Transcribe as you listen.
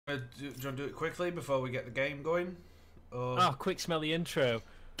Do you want to do it quickly before we get the game going? Or... Oh, quick smelly intro.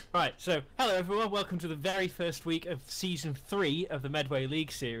 Right, so hello everyone, welcome to the very first week of Season 3 of the Medway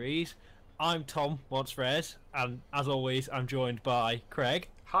League Series. I'm Tom, once Rares, and as always I'm joined by Craig.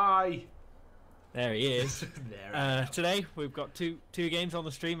 Hi! There he is. Today we've got two games on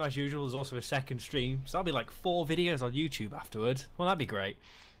the stream as usual. There's also a second stream, so that'll be like 4 videos on YouTube afterwards. Well, that'd be great.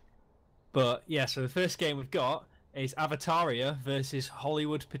 But yeah, so the first game we've got is Avatarier versus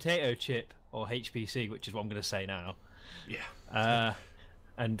Hollywood Potato Chip, or HPC, which is what I'm going to say now. Yeah.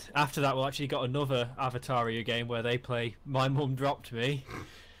 And after that, we'll actually got another Avatarier game where they play My Mum Dropped Me.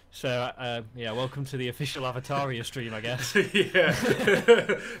 So, yeah, welcome to the official Avatarier stream, I guess. Yeah.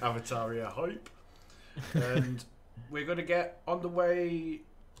 Avatarier hype. And we're going to get on the way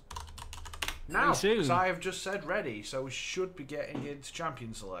now, because I have just said ready, so we should be getting into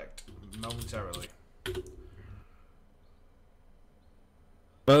Champion Select momentarily.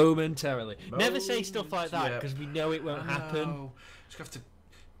 Never say stuff like that, because we know it won't happen. Just have to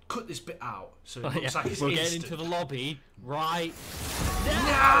cut this bit out so it looks like it's We're getting into the lobby right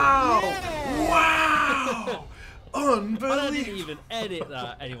now. Yeah. Wow! Unbelievable! I didn't even edit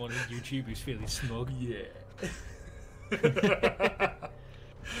that. Anyone on YouTube who's feeling smug. Yeah.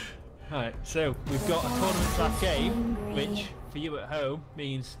 Alright, so we've got a tournament draft game, which for you at home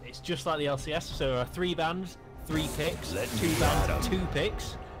means it's just like the LCS. So there are 3 bands, 3 picks, 2 bands, 2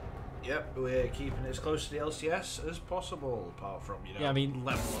 picks. Yep, we're keeping it as close to the LCS as possible, apart from, you know, yeah, I mean,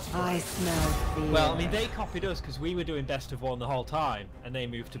 level of I smell fear. Well, I mean, they copied us because we were doing best of 1 the whole time, and they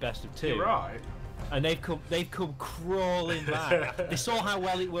moved to best of 2. You're right. And they've come crawling back. They saw how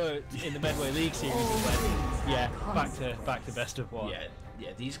well it worked in the Medway League Series and went, yeah, back to best of 1.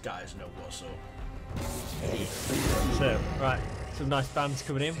 Yeah, these guys know what's up. So, right, some nice bands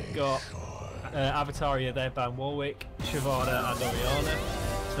coming in. We've got Avatarier, their band Warwick, Shyvana and Oriana.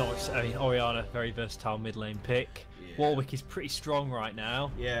 It's not, I mean, Oriana, very versatile mid lane pick. Yeah. Warwick is pretty strong right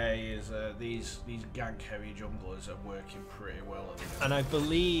now. Yeah, he is. These gank heavy junglers are working pretty well at the moment. And I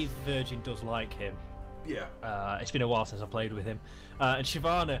believe Virgin does like him. Yeah. It's been a while since I played with him. And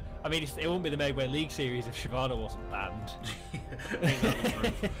Shyvana, I mean, it wouldn't be the Medway League Series if Shyvana wasn't banned.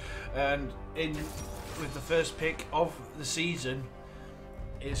 And with the first pick of the season,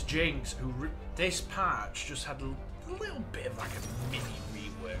 it's Jinx, who this patch just had a little bit of like a mini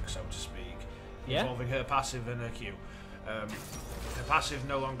rework, so to speak, involving her passive and her Q. Her passive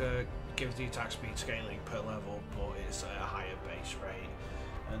no longer gives the attack speed scaling per level, but it's at a higher base rate.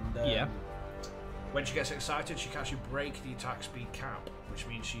 And when she gets excited, she can actually break the attack speed cap, which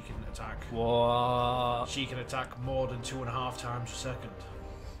means she can attack. What? She can attack more than 2.5 times a second.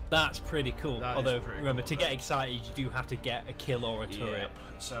 That's pretty cool. Although, remember, cool, to get excited, you do have to get a kill or a turret. Yep.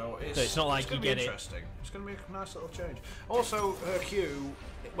 So it's not like you get it. It's going to be a nice little change. Also, her Q,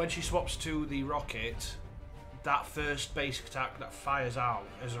 when she swaps to the rocket, that first basic attack that fires out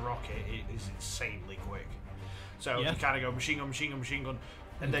as a rocket is insanely quick. So you kind of go machine gun, machine gun, machine gun,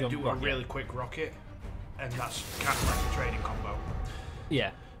 and then do a really quick rocket, and that's kind of like a trading combo.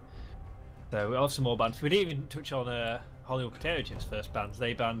 Yeah. So we have some more bands. We didn't even touch on Hollywood Potato Chip's first bands.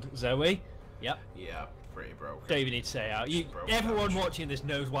 They banned Zoe. Yep. Yeah, pretty broke. Don't even need to say out. Everyone watching this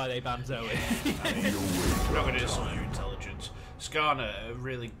knows why they banned Zoe. I'm not going to insult your intelligence. Skarner, a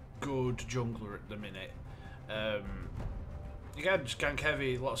really good jungler at the minute. Again, just gank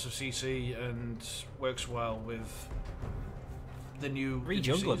heavy, lots of CC, and works well with the new 3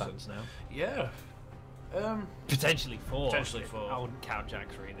 jungler bands now. Yeah. Potentially 4. Potentially 4. I wouldn't count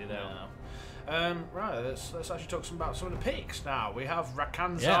Jax really though. No. Right, let's actually talk about some of the picks now. We have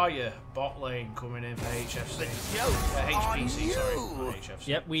Rakanzaya bot lane coming in for HFC. HPC, sorry, not HFC.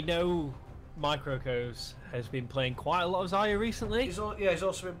 Yep, we know Microcos has been playing quite a lot of Xayah recently. He's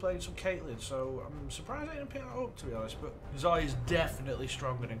also been playing some Caitlyn, so I'm surprised I didn't pick that up, to be honest. But Xayah's definitely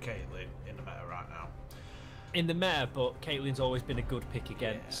stronger than Caitlyn in the meta right now. In the meta, but Caitlyn's always been a good pick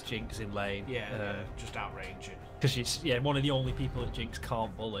against Jinx in lane. Yeah, just outranging. Because she's one of the only people that Jinx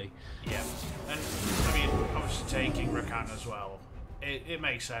can't bully. Yeah, and I mean, obviously taking Rakan as well, it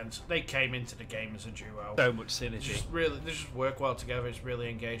makes sense. They came into the game as a duo. So much synergy. They just work well together. It's really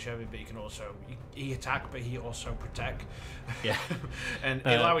engage heavy, but you can also he attack, but he also protect. Yeah, and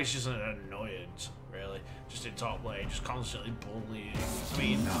Ilawi is just an annoyance, really. Just in top lane, just constantly bullying. I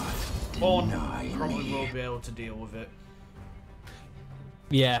mean, Ornn probably will be able to deal with it.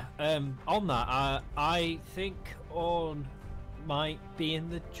 Yeah, on that, I think Ornn might be in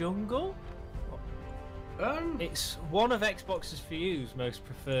the jungle. It's one of Xbox's for you's most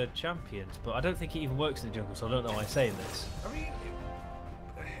preferred champions, but I don't think it even works in the jungle, so I don't know why I'm saying this. I mean,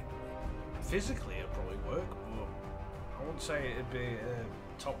 physically it'll probably work, but I wouldn't say it'd be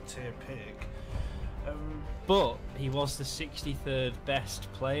top tier pick. But he was the 63rd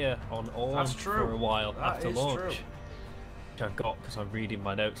best player on Orn for a while after launch. True. Which I've got because I'm reading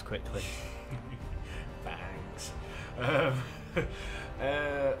my notes quickly. Thanks.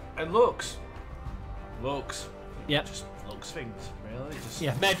 And looks. Yep. Just looks things, really. Just...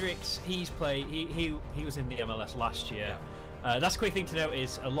 Yeah, Medrix, he's played. He was in the MLS last year. Yeah. That's a quick thing to note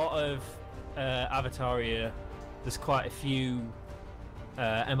is a lot of Avatarier. There's quite a few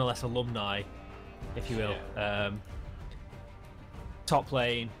MLS alumni, if you will. Yeah. Top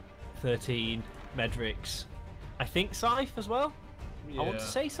lane, 13, Medrix. I think Scythe as well. Yeah. I want to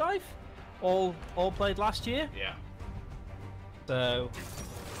say Scythe. All played last year. Yeah. So,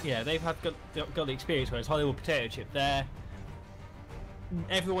 yeah, they've got the experience. Whereas Hollywood Potato Chip,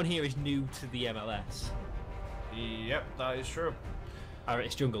 everyone here is new to the MLS. Yep, that is true.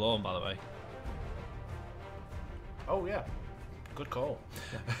 It's Jungle Orn, by the way. Oh yeah, good call.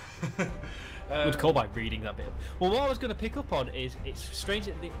 Good call by reading that bit. Well, what I was going to pick up on is it's strange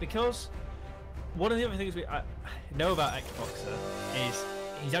because one of the other things I know about Xboxer is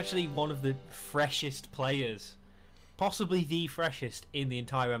he's actually one of the freshest players, possibly the freshest in the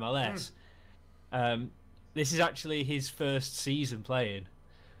entire MLS. This is actually his first season playing,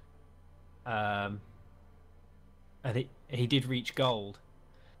 and he did reach gold.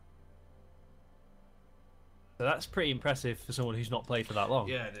 So that's pretty impressive for someone who's not played for that long.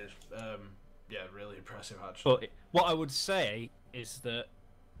 Yeah, it is. Yeah, really impressive actually. But what I would say is that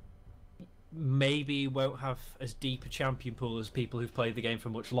maybe he won't have as deep a champion pool as people who've played the game for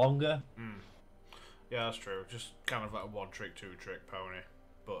much longer. Yeah, that's true. Just kind of like a one-trick, two-trick pony.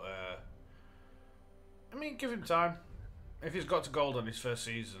 But, I mean, give him time. If he's got to gold on his first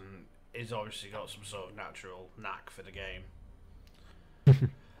season, he's obviously got some sort of natural knack for the game.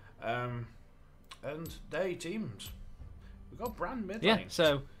 And they teams. We've got Brand mid lane. Yeah,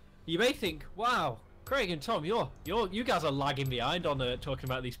 so you may think, wow, Craig and Tom, you guys are lagging behind on talking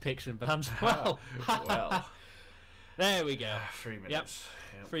about these picks and bands. Well, there we go. 3 minutes.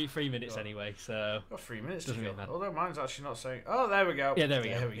 Yep. 3 minutes anyway, so... Got 3 minutes to doesn't go. really matter. Although mine's actually not saying... Oh, there we go. Yeah, there we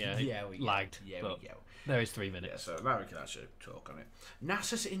go. Yeah, we lagged. Yeah, we go. There is 3 minutes. Yeah, so now we can actually talk on it.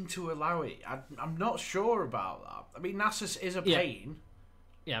 Nasus into Alawi. I'm not sure about that. I mean, Nasus is a pain.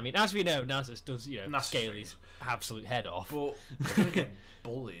 Yeah, I mean, as we know, Nasus does, Nasus scale his absolute head off. But they're going to get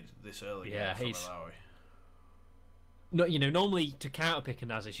bullied this early Yeah, from he's... Alawi. No, normally to counter pick a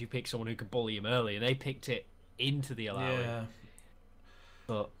Nasus, you pick someone who can bully him early, and they picked it into the Alawi. Yeah.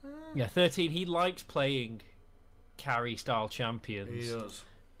 But, yeah, 13, he likes playing carry-style champions. He does.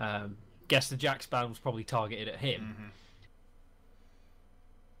 Guess the Jack spam was probably targeted at him. Mm-hmm.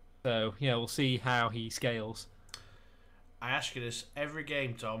 So, yeah, we'll see how he scales. I ask you this every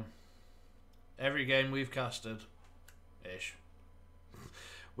game, Tom. Every game we've casted, ish.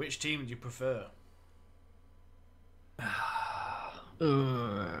 Which team do you prefer?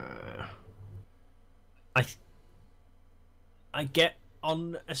 I get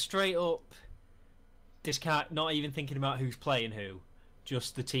on a straight up discount, not even thinking about who's playing who,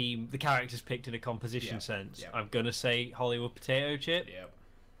 just the team, the characters picked in a composition sense. Yep. I'm gonna say Hollywood Potato Chip. Yep.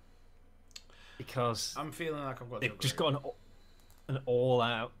 Because I'm feeling like I've got. They've just got an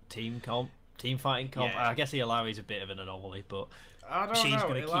all-out team fighting comp. Yeah. I guess the Alawi's a bit of an anomaly, but I don't she's know.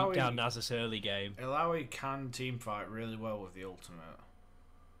 going to keep down Nasus early game. Ilawi can team fight really well with the ultimate.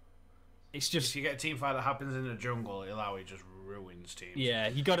 It's just if you get a team fight that happens in the jungle, Ilawi just ruins teams. Yeah,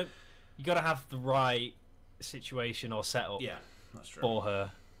 you got to have the right situation or setup. Yeah, that's true. For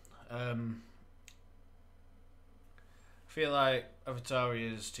her. I feel like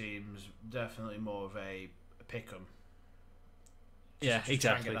Avatarier's team's definitely more of a pick 'em. Yeah,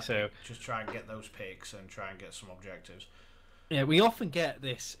 exactly. So just try and get those picks and try and get some objectives. Yeah, we often get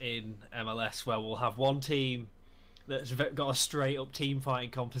this in MLS where we'll have one team that's got a straight up team fighting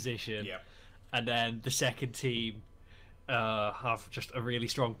composition, and then the second team have just a really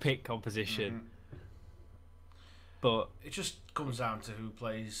strong pick composition. But it just comes down to who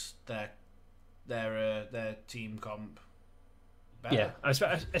plays their team comp better. Yeah,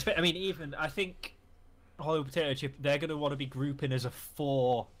 I mean, even I think Hollywood Potato Chip, they're going to want to be grouping as a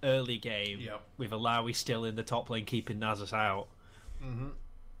 4 early game with Alawi still in the top lane keeping Nasus out.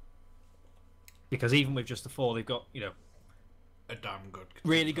 Because even with just the 4, they've got, a damn good,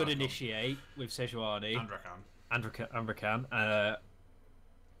 really good initiate with Sejuani, Andrekan.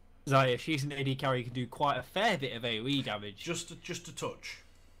 Zaya, she's an AD carry, can do quite a fair bit of AoE damage. Just a touch.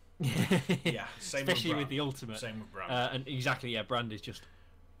 Yeah, same especially with the ultimate. Same with Brand. And exactly, Brand is just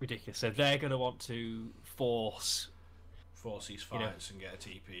ridiculous. So they're going to want to force these fights and get a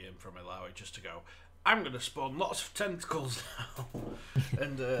TP in from Ilawi just to go, I'm gonna spawn lots of tentacles now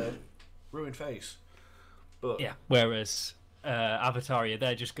and ruin face. But yeah. Whereas Avatarier,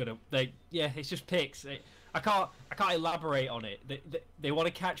 they're just gonna it's just picks. I can't elaborate on it. They want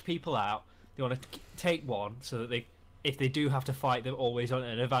to catch people out. They want to take one so that if they do have to fight, they're always on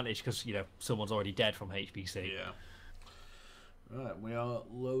an advantage because someone's already dead from HBC. Yeah. Right, we are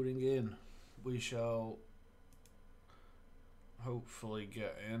loading in. We shall hopefully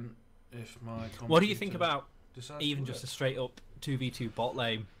get in if my computer. What do you think about even just a straight up 2v2 bot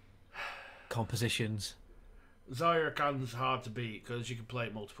lane compositions? Zarya Khan's hard to beat because you can play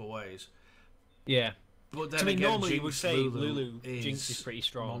it multiple ways. Yeah. But then I mean, again, normally Jinx, you would say Lulu Jinx is pretty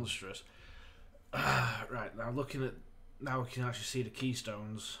strong. Monstrous. Right, now looking at... Now we can actually see the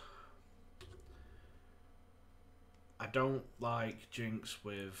keystones. I don't like Jinx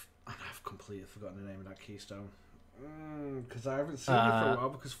with... I've completely forgotten the name of that keystone. Because I haven't seen it for a while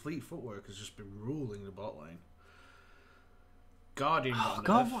because Fleet Footwork has just been ruling the bot lane. Guardian got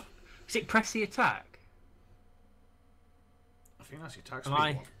nerfed. What? Is it press the attack? I think that's the attack speed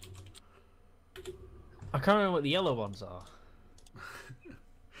one. I can't remember what the yellow ones are.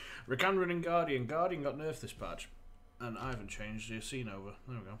 Rakan and Guardian. Guardian got nerfed this patch. And I haven't changed the scene over.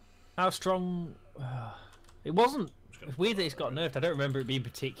 There we go. How strong... it wasn't... It's weird that it's got nerfed. I don't remember it being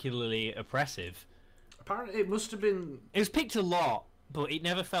particularly oppressive. Apparently it must have been... It was picked a lot, but it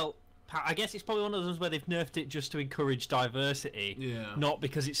never felt... I guess it's probably one of those where they've nerfed it just to encourage diversity. Yeah. Not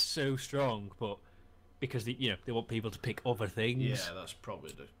because it's so strong, but because they want people to pick other things. Yeah, that's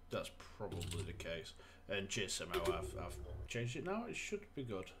probably the case. And cheers, somehow I've changed it now. It should be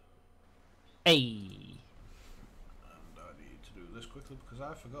good. Hey. And I need to do this quickly because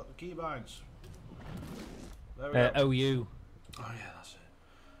I forgot the keybinds. There we go. OU. Oh yeah, that's it.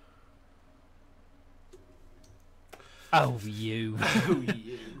 Oh, you. Oh,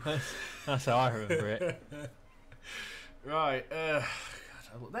 you. That's how I remember it. Right. There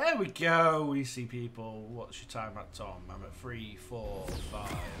we go. We see people. What's your time at, Tom? I'm at 3, 4,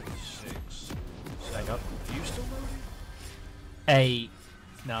 5, 6, 7. Are you still moving? 8,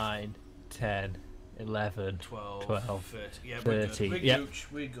 9, 10, 11, 12, 12 30. Yeah, 30. We're good. Yep.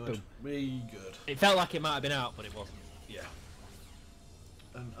 We're good. We're good. It felt like it might have been out, but it wasn't. Yeah.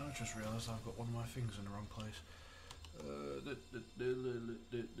 And I just realised I've got one of my fingers in the wrong place. I'm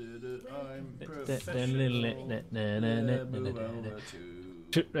professional.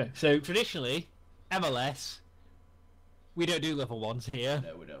 So traditionally, MLS, we don't do level 1s here.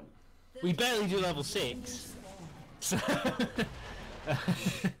 No, we don't. We barely do level 6.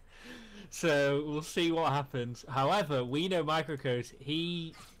 So we'll see what happens. However, we know Microcode,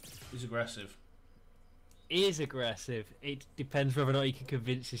 he's aggressive. Is aggressive. It depends whether or not he can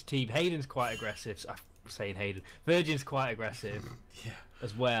convince his team. Hayden's quite aggressive. So I'm saying Hayden. Virgin's quite aggressive. Yeah.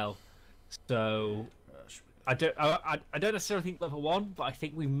 As well. So I don't necessarily think level 1, but I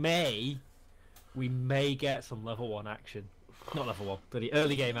think we may get some level 1 action. Not level 1, but the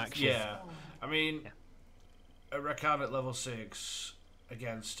early game action. Yeah. I mean, a Rakan at level 6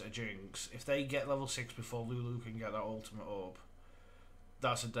 against a Jinx, if they get level 6 before Lulu can get that ultimate up,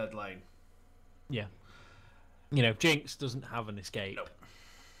 that's a dead lane. Yeah. Jinx doesn't have an escape. Nope.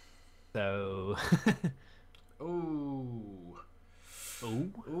 So... Ooh,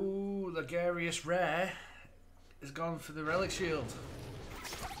 Ligarius Rare has gone for the Relic Shield.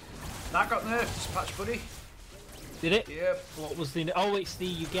 That got nerfed this patch, buddy. Did it? Yep. What was the... Oh, it's the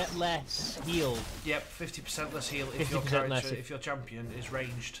you get less heal. Yep, 50% less heal if your character, if your champion is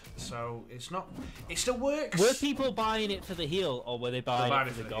ranged. So it's not... It still works. Were people buying it for the heal, or were they buying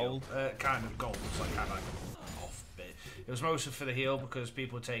it for the gold? Kind of gold. It's like kind of like an off bit. It was mostly for the heal because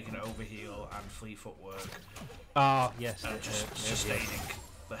people were taking over heal and Fleet Footwork. Ah, yes. And just sustaining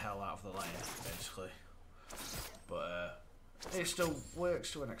the hell out of the lane, basically. But it still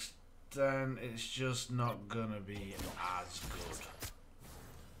works to an extent. Then it's just not gonna be as good.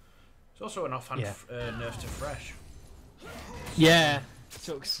 It's also an offhand nerf to Fresh. Yeah,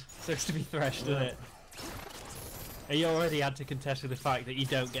 sucks to be Thresh, doesn't it? And you already had to contest with the fact that you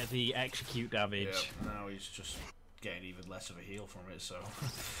don't get the execute damage. Yeah, now he's just getting even less of a heal from it, so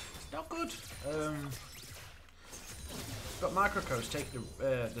it's not good. Got Microcos taking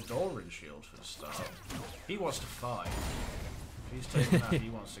the Doran shield for the start. He wants to fight. He's taking that, he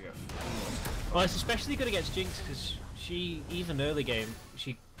wants to go. Well, it's especially good against Jinx because she, even early game,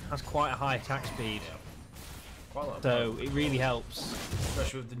 she has quite a high attack speed. Yeah. Quite a lot. So it really helps.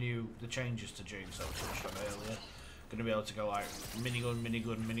 Especially with the changes to Jinx I was touched on earlier. Going to be able to go like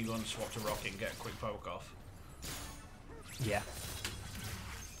minigun, swap to rocket and get a quick poke off. Yeah.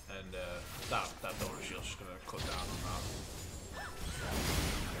 And that Dora shield's just going to cut down on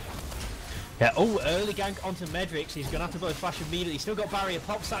that. Yeah, oh, early gank onto Medrix. He's going to have to both flash immediately. He's still got barrier.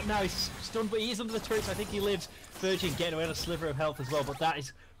 Pops that now. He's stunned, but he is under the turret, so I think he lives. Virgin getting away with a sliver of health as well, but that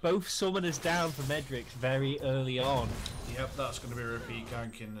is both summoners down for Medrix very early on. Yep, that's going to be a repeat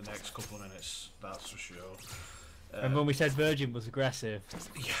gank in the next couple of minutes, that's for sure. And when we said Virgin was aggressive.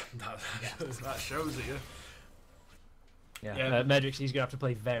 Yeah, that shows it, yeah. Yeah, Medrix, he's going to have to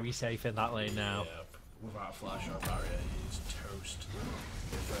play very safe in that lane now. Yeah, without a flash or barrier, he's toast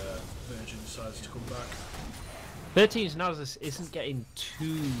if Virgin decides to come back. 13's Nasus isn't getting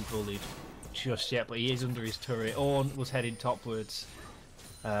too bullied just yet, but he is under his turret. Ornn was heading topwards,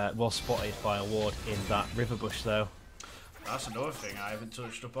 was spotted by a ward in that river bush though. That's another thing I haven't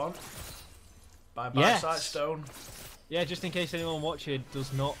touched upon. Bye Yes. Sight Stone. Yeah, just in case anyone watching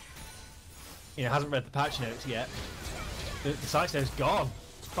does not, hasn't read the patch notes yet, the Sight Stone's gone.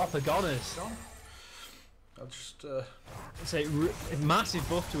 It's proper goners. I'll just It's a massive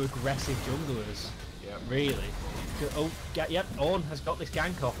buff to aggressive junglers. yeah, Really. Oh, yep, Ornn has got this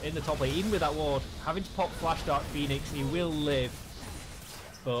gank off in the top lane, even with that ward, having to pop Flash Dark Phoenix, he will live.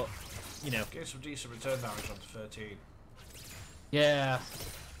 But, get some decent return damage onto 13. Yeah.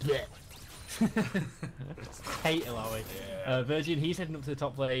 Hate Ilaoi. Yeah. Virgin, he's heading up to the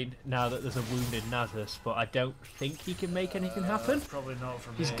top lane now that there's a wounded Nasus, but I don't think he can make anything happen. Probably not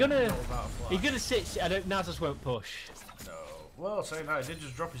from He's him, gonna, not without a flash. he's gonna sit. Nasus won't push. No. Well, saying that, he did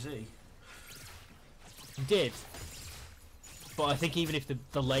just drop his E. He did, but I think even if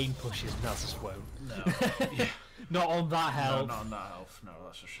the lane pushes, Nasus won't. No. Yeah. Not on that No, health. not on that health. No,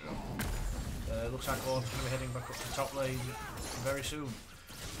 that's for sure. Looks like Ornn's going to be heading back up to top lane very soon.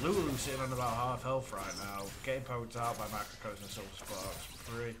 Lulu's sitting on about half health right now, getting poked out by Macrocos and Silver Sparks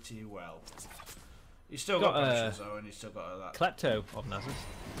pretty well. He's still got potions though, and he's still got that. Klepto of Nasus.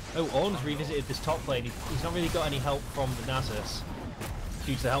 Oh, Ornn's revisited this top lane. He's not really got any help from the Nasus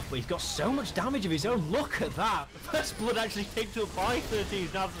due to the health, but he's got so much damage of his own. Look at that! First blood actually picked up by 13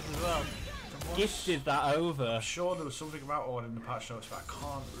 Nasus as well. Gifted that over. I'm sure there was something about Ornn in the patch notes, but I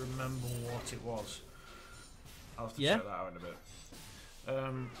can't remember what it was. I'll have to check that out in a bit.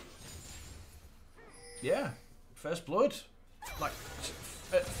 Yeah, first blood, like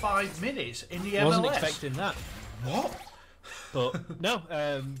at 5 minutes in the MLS. Wasn't expecting that. What? But no,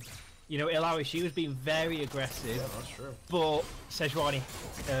 Ilaoi, she was being very aggressive. Yeah, that's true. But Sejuani,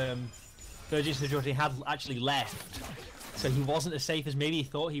 Virgin Sejuani had actually left, so he wasn't as safe as maybe he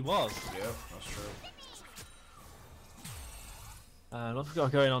thought he was. Yeah, that's true. Lots of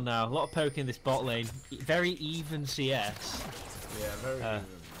got going on now. A lot of poking in this bot lane. Very even CS. Yeah, very even. Yeah,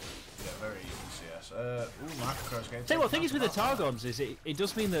 very even CS. Macrocos getting. Tell you what, the thing is with the Targons is it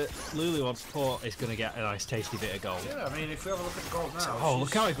does mean that Lulu on support is going to get a nice tasty bit of gold. Yeah, I mean if we have a look at the gold now. Oh,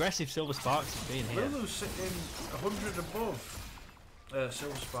 look how aggressive Silver Sparks is being here. Lulu's sitting 100 above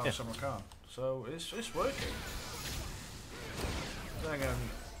Silver Sparks and Rakan, so it's working. Then again,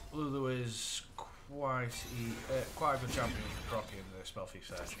 Lulu is quite a good champion for Crocky in the spell thief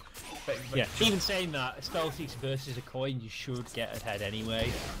search. Yeah, even saying that, a spell thief versus a coin, you should get ahead anyway.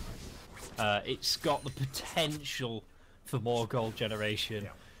 It's got the potential for more gold generation. Yeah.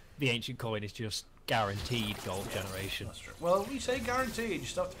 The ancient coin is just guaranteed gold generation. That's true. Well, we say guaranteed, you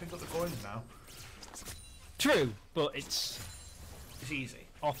still have to pick up the coins now. True, but it's easy.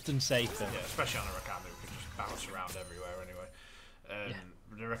 Often safer. Yeah, especially on a Rakan who can just bounce around everywhere anyway.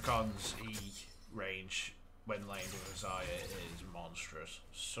 The Rakan's E range when laned with Azaya is monstrous.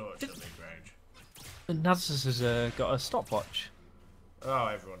 Such a big range. And Nasus has got a stopwatch. Oh,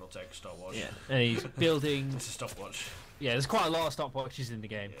 everyone will take a stopwatch. Yeah, and he's building. It's a stopwatch. Yeah, there's quite a lot of stopwatches in the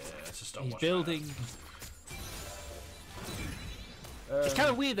game. Yeah, it's a stopwatch. He's building. It's kind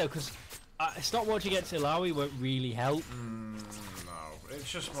of weird though, because a stopwatch against Ilaoi won't really help. No, it's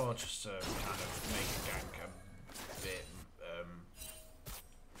just more just to kind of make a gank a bit.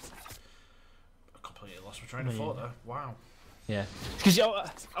 I completely lost my train of thought there. Wow. Yeah, because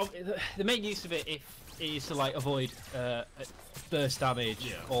the main use of it is to like avoid burst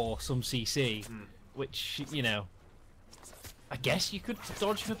damage or some CC, which I guess you could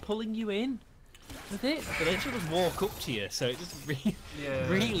dodge for pulling you in with it, but then she'll just walk up to you, so it doesn't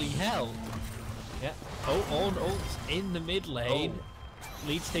really help. Yeah. Oh, Ornn ults in the mid lane.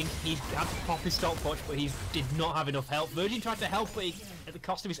 Leeds think he's had to pop his stopwatch, but he did not have enough help. Virgin tried to help, but at the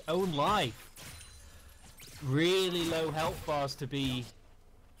cost of his own life. Really low health bars to be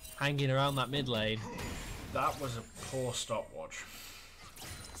hanging around that mid lane. That was a poor stopwatch.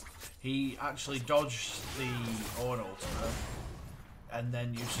 He actually dodged the Ornn ultimate and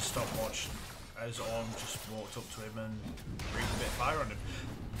then used the stopwatch as Ornn just walked up to him and breathed a bit of fire on him.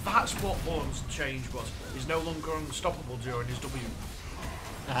 That's what Ornn's change was. He's no longer unstoppable during his W.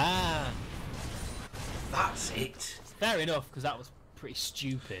 Ah. That's it. Fair enough, because that was pretty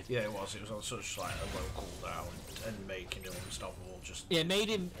stupid. Yeah, it was. It was on such like a low cooldown and making him unstoppable. Just Yeah, it made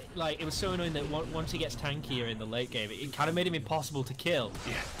him like it was so annoying that once he gets tankier in the late game, it kind of made him impossible to kill.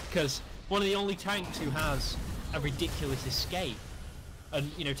 Yeah. Because one of the only tanks who has a ridiculous escape,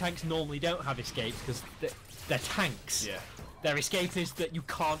 and you know tanks normally don't have escapes because they're tanks. Yeah. Their escape is that you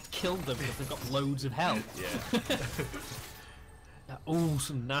can't kill them because they've got loads of health. Yeah. Oh,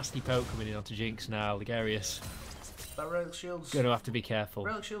 some nasty poke coming in onto Jinx now, Ligarius. That relic shield's Gonna have to be careful.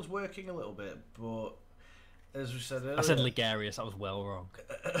 Relic shield's working a little bit, but as we said earlier, I said Ligarius, that was well wrong.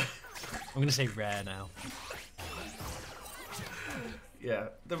 I'm gonna say rare now. Yeah,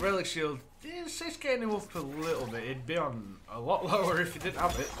 the relic shield, it's getting him up a little bit. It'd be on a lot lower if he didn't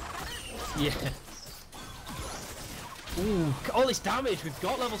have it. Yeah. Ooh, all this damage. We've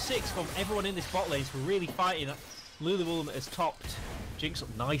got level 6 from everyone in this bot lane, so we're really fighting. Lululemon has topped Jinx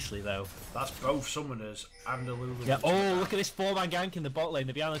up nicely, though. That's both summoners and a Lululemon. Yeah, oh, look at this 4-man gank in the bot lane.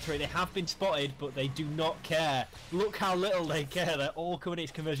 They're behind the turret. They have been spotted, but they do not care. Look how little they care. They're all coming at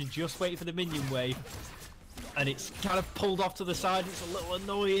its conversion, just waiting for the minion wave. And it's kind of pulled off to the side. It's a little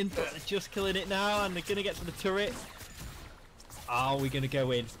annoying, but they're just killing it now, and they're going to get to the turret. Are we going to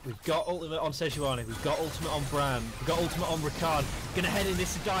go in? We've got ultimate on Sejuani, we've got ultimate on Brand, we've got ultimate on Rakan. Going to head in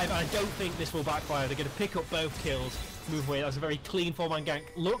this dive, and I don't think this will backfire. They're going to pick up both kills, move away. That was a very clean 4-man gank.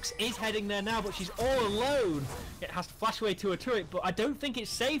 Lux is heading there now, but she's all alone. It has to flash away to a turret, but I don't think it's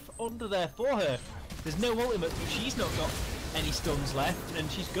safe under there for her. There's no ultimate, so she's not got any stuns left,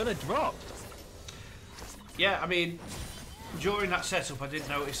 and she's going to drop. Yeah, I mean, during that setup, I did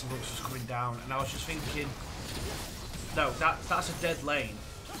notice the Lux was coming down, and I was just thinking, no, that's a dead lane.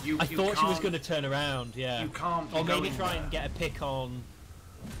 I thought she was going to turn around, yeah. You can't. Or maybe try and get a pick on.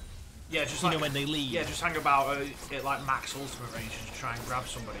 Yeah, just you know when they leave. Yeah, just hang about at like max ultimate range and try and grab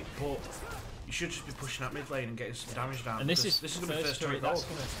somebody. But you should just be pushing that mid lane and getting some damage down. And this is going to be first turret gold.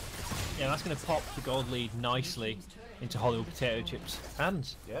 That's going to pop the gold lead nicely into Hollywood Potato Chips'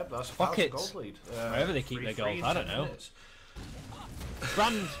 hands. Yeah, but that's pockets. Gold lead. Wherever they keep their gold, I don't know.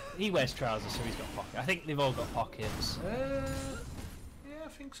 Brand, he wears trousers, so he's got pockets. I think they've all got pockets. Yeah, I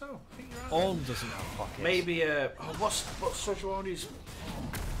think so. I think you're right. Ornn doesn't have pockets. Maybe, what's Sejuani's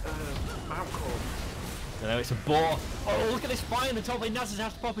mount called? No, it's a boar. Oh, look at this fire in the top lane. Nasus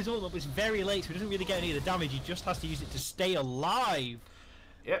has to pop his ult up. It's very late, so he doesn't really get any of the damage. He just has to use it to stay alive.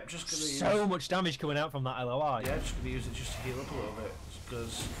 Yep, just gonna use so much damage coming out from that LOI. Yeah, just gonna use it just to heal up a little bit,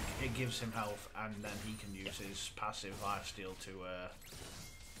 because it gives him health, and then he can use his passive lifesteal to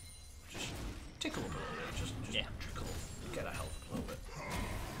just tickle up a little bit, just trickle, get a health up a little bit.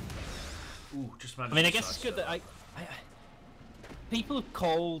 Ooh, just managed. I mean, I guess it's good that people have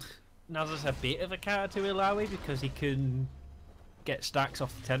called Nasus a bit of a counter to Illaoi because he can get stacks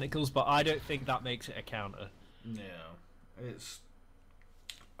off the tentacles, but I don't think that makes it a counter. No, it's.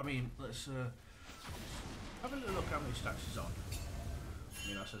 I mean, let's have a little look how many stacks he's on. I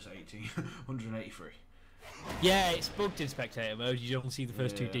mean, that says 18, 183. Yeah, it's bugged in spectator mode. You don't see the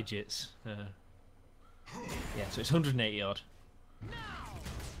first two digits. Yeah, so it's 180 odd.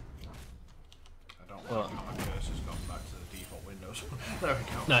 I don't know how my cursor's gone back to the default windows. There we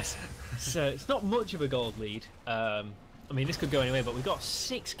go. Nice. So it's not much of a gold lead. I mean, this could go anyway, but we've got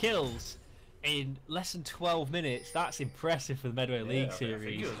 6 kills in less than 12 minutes. That's impressive for the Medway League series. I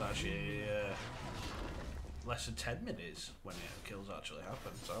think it was actually less than 10 minutes when the kills actually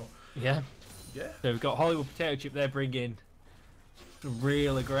happened. So yeah. So we've got Hollywood Potato Chip there bringing some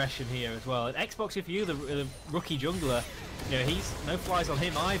real aggression here as well. And Xbox, if you the rookie jungler, you know he's no flies on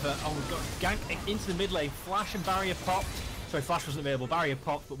him either. Oh, we've got gank into the mid lane. Flash and barrier popped. Sorry, Flash wasn't available. Barrier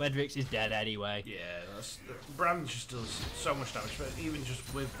popped, but Medrix is dead anyway. Yeah, Brand just does so much damage, but even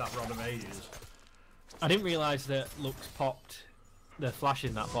just with that Rod of Ages. I didn't realise that Lux popped the Flash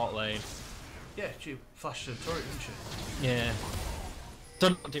in that bot lane. Yeah, she flashed the turret, didn't she? Yeah.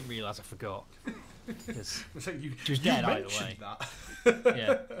 I didn't realise, I forgot. So she was dead either way. That.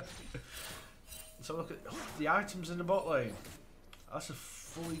 Yeah. So look at the items in the bot lane. That's a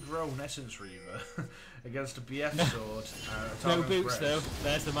fully grown Essence Reaver against a BF sword. No boots though.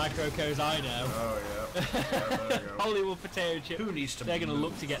 There's the micro codes I know. Oh yeah. Yeah, there we go. Hollywood Potato Chip. Who needs to? They're going to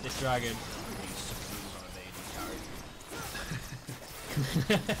look to get this dragon. Who needs to move on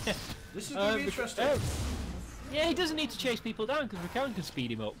an AD carry? This is going to be interesting. Yeah, he doesn't need to chase people down because Rakan can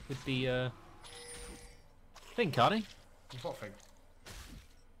speed him up with the thing, can't he? What thing?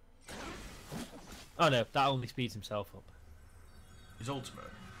 Oh no, that only speeds himself up. His ultimate?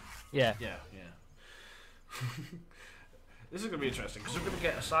 Yeah. Yeah. This is going to be interesting because we're going to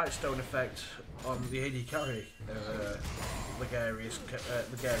get a Sightstone effect on the AD carry. Ligarius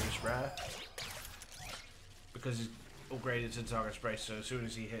Rare. because he's upgraded to target spray, so as soon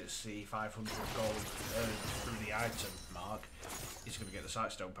as he hits the 500 gold through the item mark, he's going to get the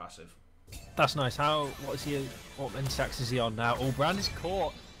Sightstone passive. That's nice. What many stacks is he on now? Oh, Brand is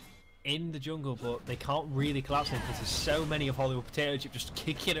caught in the jungle, but they can't really collapse him because there's so many of Hollywood Potato Chip just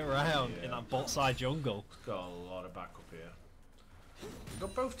kicking around in that bot side jungle. It's got a lot of backup here. We've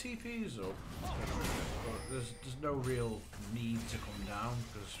got both TPs up. There's no real need to come down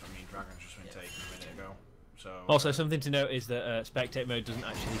because, I mean, Dragon's just been taken a minute ago. So, also, something to note is that spectate mode doesn't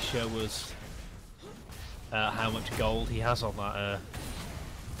actually show us how much gold he has on that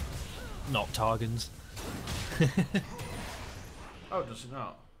not Targons. Oh, does it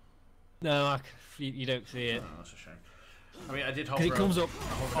not? No, you don't see it. Oh, that's a shame. I mean, I did hover. Because it comes up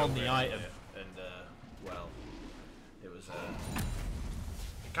on the item. And, well, it was,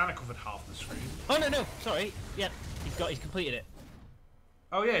 it kind of covered half the screen. Oh, no, sorry. Yeah, he's completed it.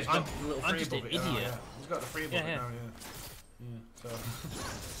 Oh, yeah, he's got the little free I'm just an above idiot. it. Yeah. He's got the free above it now, yeah.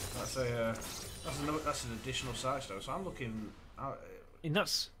 So, that's an additional Sightstone. So I'm looking out. And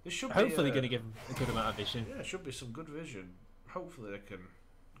that's this should hopefully be, going to give him a good amount of vision. Yeah, it should be some good vision. Hopefully they can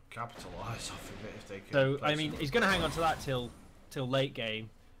capitalise off of it if they can. So I mean, he's going to hang on to that till late game.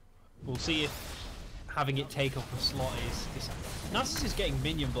 We'll see if having it take up a slot is. Nasus is getting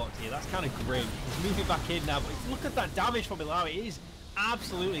minion blocked here. That's kind of grim. He's moving back in now, but look at that damage from Ilaoi. It is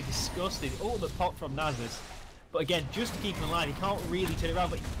absolutely disgusting. Ultimate pop from Nasus. But again, just to keep him alive, he can't really turn it around.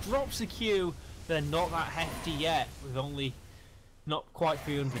 But he drops the Q. They're not that hefty yet. With only not quite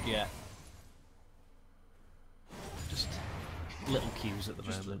 300 yet. Just little Qs at the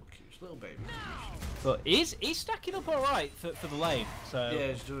moment. Little baby. But he's stacking up all right for the lane. So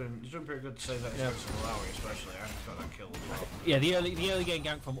yeah, he's doing pretty good to say that. Against Malawi, especially. I got that kill as well. Yeah, the early game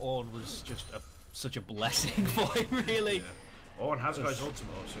gank from Ornn was just such a blessing for him, really. Yeah. Ornn has got his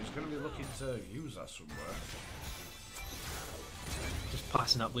ultimate, so he's going to be looking to use that somewhere. Just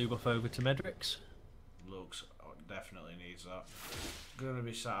passing that blue buff over to Medrix. Looks definitely needs that. Going to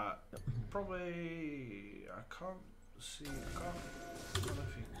be sat probably. I can't see. I don't know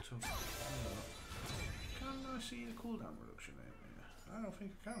if you took. Can I see the cooldown reduction in here? I don't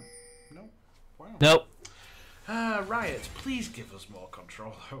think I can. Nope. Wow. Nope. Riot, please give us more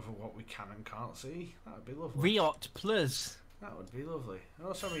control over what we can and can't see. That would be lovely. Riot Plus. That would be lovely. And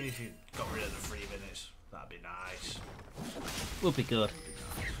also, I mean, if you got rid of the 3 minutes, that'd be nice. Will be good.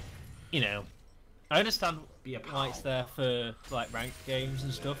 You know, I understand why it's there for like ranked games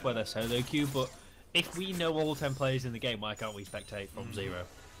and stuff where they're solo queue, but if we know all 10 players in the game, why can't we spectate from 0?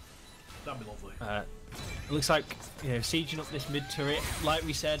 That'd be lovely. It looks like, you know, sieging up this mid turret, like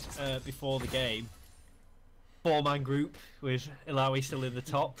we said before the game. 4-man group with Ilaoi still in the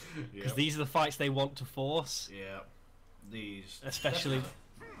top, because these are the fights they want to force. Yeah, these especially.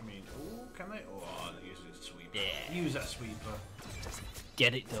 I mean, oh, can they? Oh, they use the sweeper. Yeah. Use that sweeper.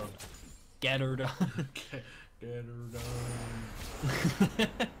 Get it done. Get her done. Get her done.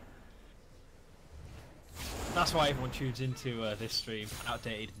 That's why everyone tunes into this stream.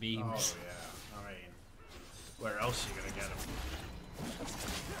 Outdated memes. Oh yeah. I mean, where else are you gonna get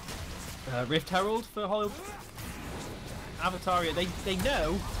them? Rift Herald for Hollow. Avataria. They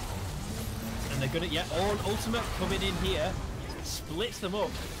know, and they're gonna all ultimate coming in here. Splits them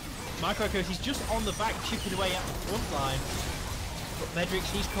up. Microcos, he's just on the back, chipping away at the front line. But Medrix,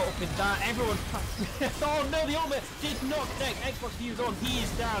 he's caught up in that. Everyone. Oh no, the ultimate did not connect. Xbox views on. He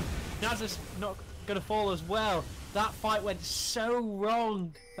is down. Nasus not going to fall as well. That fight went so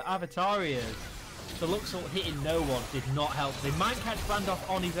wrong for Avatarier. The Luxor hitting no one did not help. They might catch Brandoff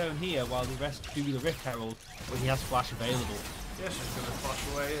on his own here while the rest do the Rift Herald, but he has Flash available. Yes, he's going to flash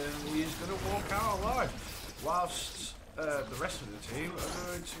away and he's going to walk out alive. Whilst the rest of the team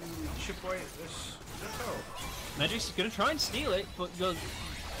are going to chip away at this Rift Herald. Medrix is going to try and steal it, but you're...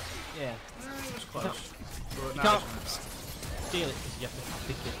 Yeah. It was close. You can't steal it because you have to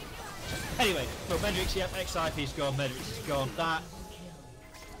pick it. Anyway, so Medrix, yep, XIP's gone, Medrix is gone. That...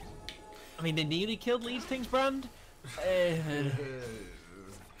 I mean, they nearly killed Leeds Things Brand. I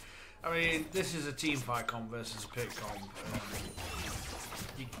mean, this is a team fight comp versus a pick comp.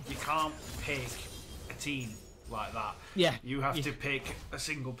 You can't pick a team like that. Yeah. You have to pick a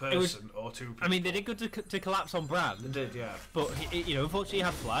single person or 2 people. I mean, they did good to collapse on Brand. They did, yeah. But, you know, unfortunately he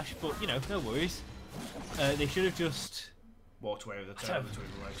had Flash, but, you know, no worries. They should have just... walked away with the tail between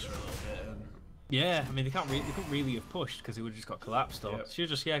the legs for a little bit. And... yeah, I mean, they couldn't really have pushed because they would have just got collapsed. Or should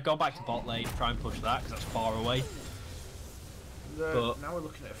have just gone back to bot lane, try and push that because that's far away. Now we're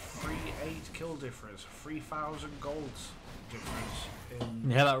looking at a 3-8 kill difference, 3,000 gold difference.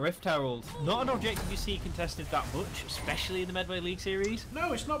 Yeah, that Rift Herald. Not an objective you see contested that much, especially in the Medway League series.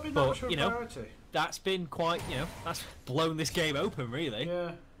 No, it's not been that much of a priority. That's been quite, that's blown this game open, really.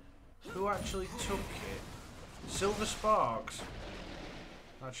 Yeah. Who actually took it? Silver Sparks.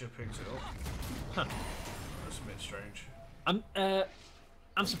 Actually picked it up. Huh. That's a bit strange.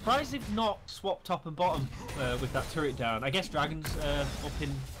 I'm surprised they've not swapped top and bottom with that turret down. I guess Dragon's up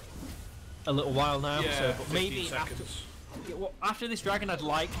in a little while now, Yeah, so but maybe after this Dragon, I'd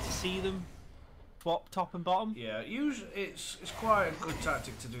like to see them swap top and bottom. Yeah, usually it's quite a good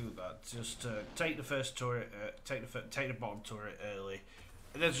tactic to do that. Just take the first turret, take the bottom turret early,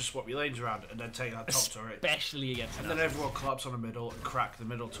 and then just swap your lanes around, and then take that top turret. Especially against. And then everyone collapse on the middle and crack the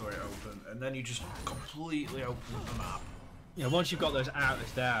middle turret open, and then you just completely open up the map. Yeah, once you've got those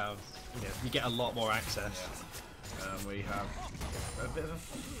outers down, you get a lot more access. Yeah. And we have a bit of a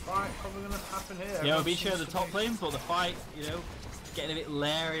fight probably going to happen here. Yeah, we'll be showing the top lane, but the fight, getting a bit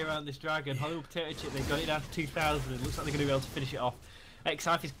leery around this Dragon. Hollywood Potato Chip, they've got it down to 2,000. It looks like they're going to be able to finish it off.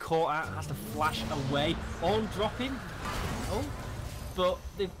 Xif is caught out, has to flash away. On dropping. Oh, but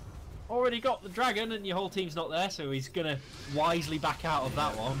they've already got the Dragon, and your whole team's not there, so he's going to wisely back out of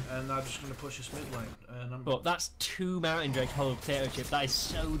that one. And they're just going to push this mid lane. But that's 2 Mountain Drakes Hollow Potato Chip. That is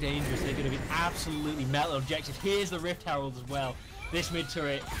so dangerous. They're going to be absolutely metal objectives. Here's the Rift Herald as well. This mid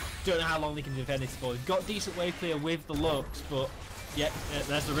turret, don't know how long they can defend this for. They've got decent wave clear with the Lux, but yeah,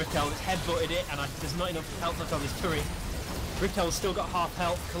 there's the Rift Herald. It's headbutted it, and there's not enough health left on this turret. Rift Herald's still got half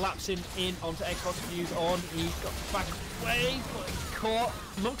health, collapsing in onto Xbox Fuse on. He's got to back away, but he's caught.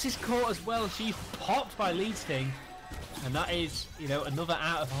 Lux is caught as well. She's popped by Lead Sting. And that is, another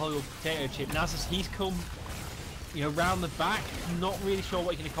out of Hollywood Potato Chip. Nasus, he's come, round the back. Not really sure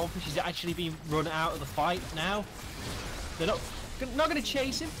what he can accomplish. He's actually being run out of the fight now. They're not going to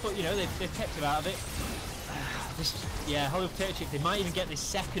chase him, but, they've kept him out of it. Hollywood Potato Chip, they might even get this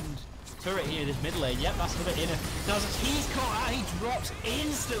second turret here, this mid lane. Yep, that's another inner. Nasus, he's caught out. He drops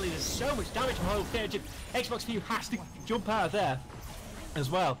instantly. There's so much damage from Hollywood Potato Chip. Xbox View has to jump out of there as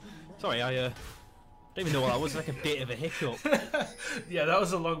well. Sorry, I don't even know what that was. Like a bit of a hiccup. Yeah, that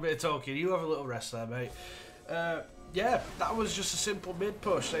was a long bit of talking. You have a little rest there, mate. Yeah, that was just a simple mid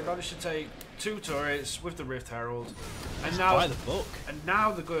push. They managed to take 2 turrets with the Rift Herald, and now by the book. And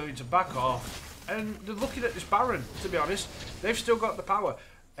now they're going to back off, and they're looking at this Baron. To be honest, they've still got the power,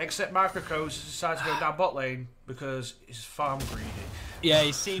 except Microcos has decided to go down bot lane because he's farm greedy. Yeah,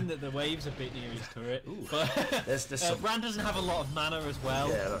 he's seen that the wave's a bit near his turret. Ooh. But Brand doesn't have a lot of mana as well.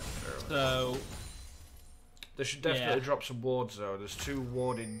 Yeah, that's true. So they should definitely drop some wards though. There's 2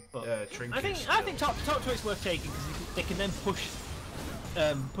 warding trinkets. I think top turret's worth taking because they can then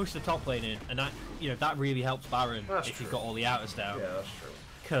push the top lane in, and that really helps Baron if you've got all the outers down. Yeah, that's true.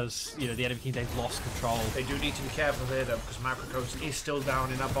 Because the enemy team, they've lost control. They do need to be careful there though, because Microcos is still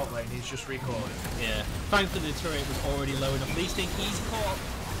down in that bot lane. He's just recalling. Yeah. Thankfully the turret was already low enough. These things, he's caught.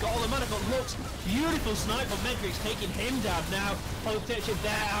 Got all the mana, but looks beautiful snipe from Medrix taking him down now. Hollow Potato Chip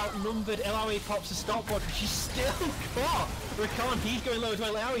there, outnumbered. Ilaoi pops a stopwatch, but she's still caught. Rakan, he's going low as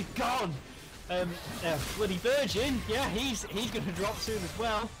well. Ilaoi's gone. Bloody Virgin, yeah, he's going to drop soon as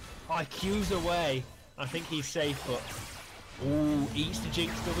well. IQ's away. I think he's safe, but ooh, eats the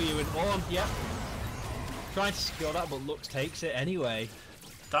Jinx W and on. Yep. Trying to secure that, but Lux takes it anyway.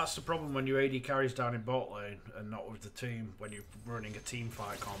 That's the problem when your AD carries down in bot lane and not with the team when you're running a team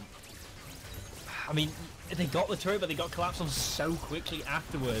fight comp. I mean, they got the turret, but they got collapsed on so quickly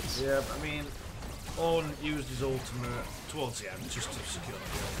afterwards. Yeah, I mean, Ornn used his ultimate towards the end just to secure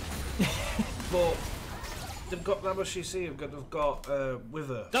the kill. But they've got that much CC. They've got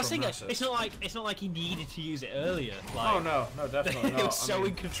Wither. That's the thing. It's not like he needed to use it earlier. Like, oh no, definitely not. He was so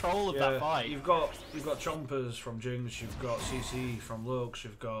in control of that fight. You've got Chompers from Jinx. You've got CC from Lux.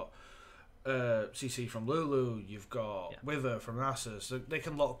 You've got CC from Lulu. You've got Wither from Nasus. So they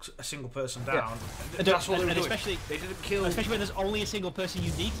can lock a single person down. Yeah. That's what they were doing. Especially they didn't kill. Especially when there's only a single person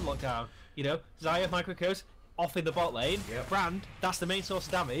you need to lock down. Xayah, Microcos off in the bot lane. Yep. Brand, that's the main source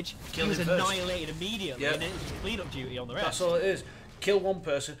of damage. Kill he was him annihilated immediately, yep. and then it's clean up duty on the rest. That's all it is. Kill one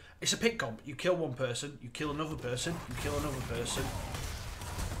person. It's a pick comp. You kill one person, you kill another person, you kill another person.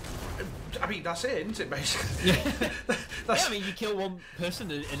 I mean, that's it, isn't it, basically? Yeah, I mean, you kill one person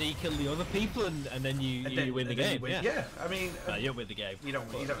and then you kill the other people, and then you win the game. Yeah, I mean, you don't win the game. You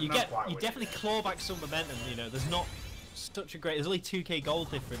don't. You definitely claw back some momentum. There's not such a great. There's only 2k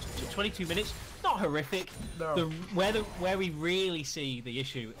gold difference. 22 minutes, not horrific. No. Where we really see the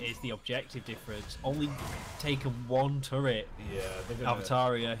issue is the objective difference. Only taken 1 turret. Yeah,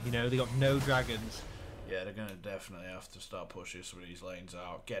 Avatarier. They got no dragons. Yeah, they're going to definitely have to start pushing some of these lanes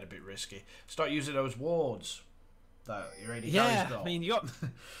out. Get a bit risky. Start using those wards that your AD carry's got. I mean, you got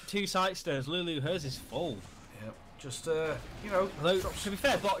 2 side stones. Lulu, hers is full. Yep. Just, you know... Although, to be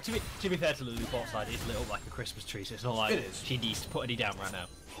fair, to be fair to Lulu, bot side is lit up like a Christmas tree, so it's not like she needs to put any down right now.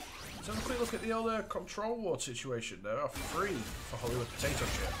 Let's have a quick look at the old control ward situation. They're free for Hollywood Potato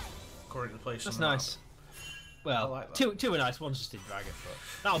Chip, according to the place. That's nice. Well, like two are nice. One's just in Dragon, but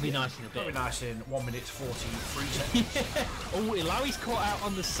that'll be nice in a bit. That'll be nice in 1 minute 43 seconds. Yeah. Oh, Ilawi's caught out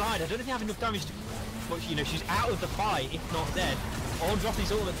on the side. I don't know if they have enough damage to... But, you know, she's out of the fight, if not dead. All drop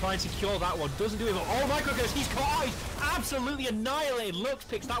his ultimate, try and secure that one. Doesn't do it, but oh my goodness, he's caught out. He's absolutely annihilated. Lux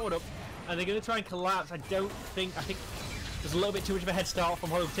picks that one up, and they're going to try and collapse. I think there's a little bit too much of a head start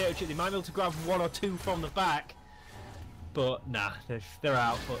from Hollow Potato Chip. They might be able to grab 1 or 2 from the back. But nah, they're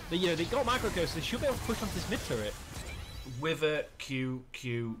out. But you know, they got micro curse, so they should be able to push onto this mid turret. Wither, Q,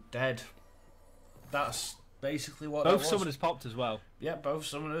 dead. That's basically what both summoners popped as well. Yeah, both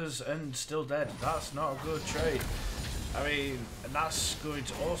summoners and still dead. That's not a good trade. I mean, and that's going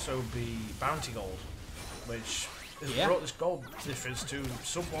to also be bounty gold, which has brought this gold difference to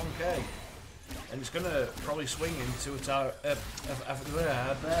sub 1k. And it's going to probably swing into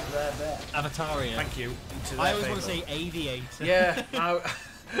Avatarier. Thank you. I always want to say aviator. Yeah. Oh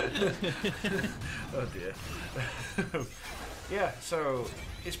dear. Yeah, so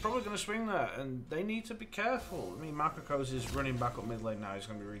it's probably going to swing there, and they need to be careful. I mean, Makakos is running back up mid lane now. He's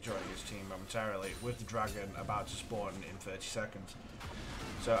going to be rejoining his team momentarily with the dragon about to spawn in 30 seconds.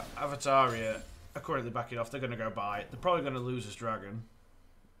 So Avatarier are currently backing off. They're going to go by. They're probably going to lose this dragon.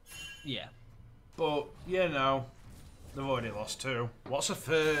 Yeah. But, you know, they've already lost 2. What's a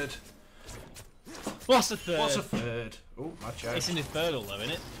third? What's a third? What's a third? Oh, my chest. It's an infernal though,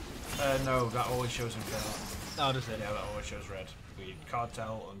 isn't it? No, that always shows infernal. Oh, does it? Yeah, that always shows red. We can't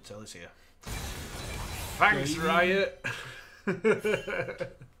tell until it's here. Thanks, Riot!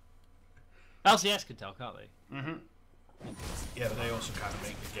 LCS can tell, can't they? Mm-hmm. Yeah, but they also kind of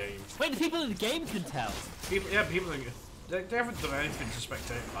make the game. Wait, the people in the game can tell? People they haven't done anything to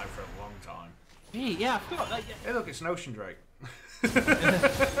spectate live for a long time. Yeah, I forgot that. Yeah. Hey, look, it's an ocean drake.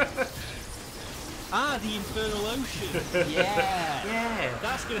 Ah, the Infernal Ocean. Yeah. Yeah.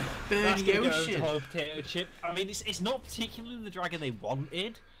 That's gonna burn the ocean. Go to Potato Chip. I mean, it's not particularly the dragon they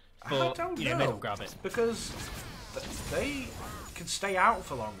wanted, but I don't know. maybe they'll grab it because they can stay out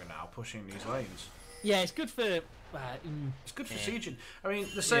for longer now, pushing these lanes. Yeah, it's good for. It's good for sieging. I mean,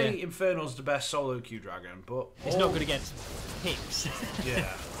 they say Infernal's the best solo queue dragon, but it's not good against picks.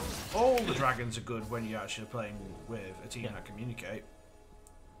 Yeah. All the dragons are good when you're actually playing with a team that communicate.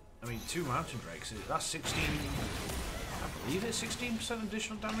 I mean, 2 mountain drakes, that's 16, I believe it's 16%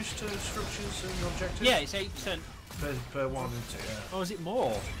 additional damage to structures and objectives. Yeah, it's 8%. Per 1 and 2, yeah. Or is it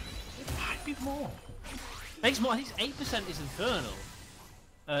more? It might be more. I think it's more, I think 8% is Infernal.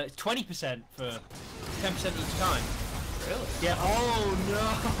 It's 20% for 10% each time. Really? Yeah, oh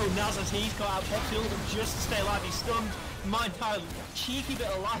no! Naz, as he's got out, pops ultimate just to stay alive, he's stunned. My entire cheeky bit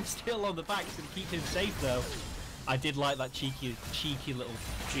of life still on the back to keep him safe though. I did like that cheeky little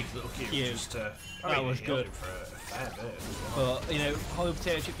cue. Just, that was good. For a fair bit as well. But you know, Hollow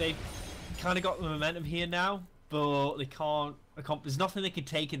Potato Chip, they've kind of got the momentum here now, but they can't. There's nothing they can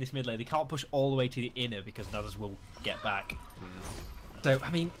take in this mid lane. They can't push all the way to the inner because Nathers will get back. So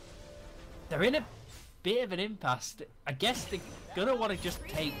I mean, they're in a bit of an impasse. I guess they're gonna want to just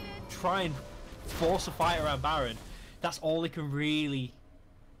try and force a fight around Baron. That's all they can really.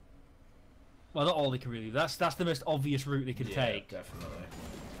 Well, not all they can really. That's the most obvious route they could take. Definitely.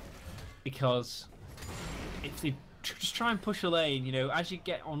 Because if they just try and push a lane, you know, as you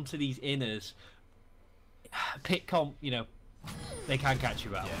get onto these inners, pit comp, you know, they can catch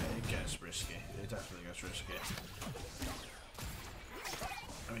you out. Yeah, it gets risky. It definitely gets risky.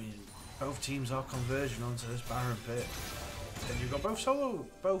 I mean, both teams are converging onto this Baron pit. And you've got both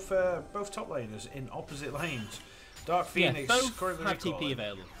top laners in opposite lanes. Dark Phoenix both currently have TP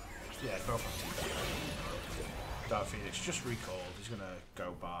available. Yeah, both have TP. Dark Phoenix just recalled. He's gonna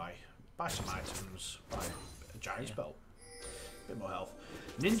go buy some items, buy a giant spell, a bit more health.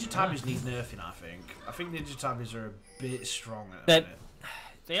 Ninja Tabbies need nerfing, I think. I think Ninja Tabbies are a bit strong at the minute.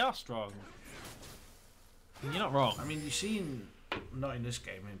 They are strong. You're not wrong. I mean, you've seen, not in this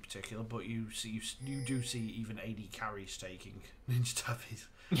game in particular, but you do see even AD carries taking Ninja Tabbies.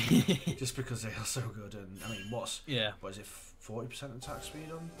 Just because they are so good. And I mean, what is it, 40% attack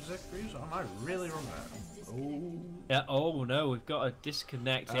speed on Berserkers? Am I really wrong there? Oh. Yeah, oh no, we've got a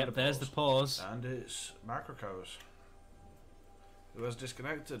disconnect. Yep, there's the pause. And it's Macrocos who has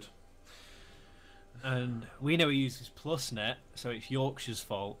disconnected. And we know he uses plus net, so it's Yorkshire's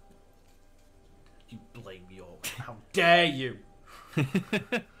fault. You blame York. How dare you?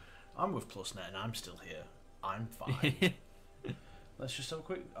 I'm with PlusNet and I'm still here. I'm fine. Let's just have a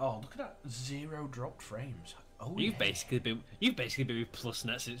quick. Oh, look at that! 0 dropped frames. Oh, you've basically been with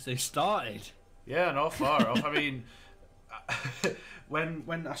PlusNet since they started. Yeah, not far off. I mean,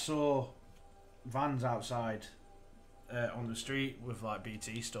 when I saw vans outside on the street with like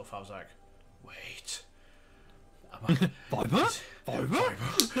BT stuff, I was like, wait. Fibre?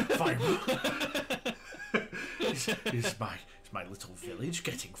 Is my little village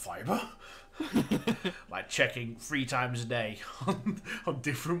getting fibre? Like checking 3 times a day on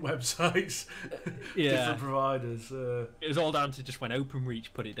different websites, different providers. It was all down to just when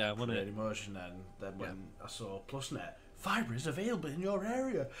OpenReach put it down, wasn't it? Pretty much, and then when I saw PlusNet, fibre is available in your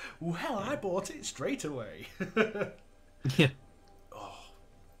area. Well, I bought it straight away. Yeah.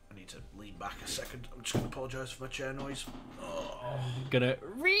 I need to lean back a second. I'm just going to apologise for my chair noise. I'm gonna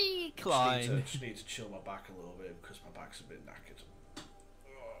recline. Just need to chill my back a little bit because my back's a bit knackered.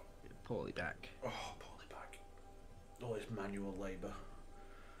 Poorly back. Oh, poorly back. All this manual labour.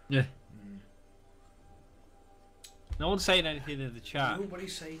 Yeah. No one's saying anything in the chat.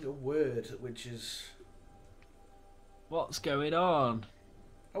 Nobody's saying a word, which is... What's going on?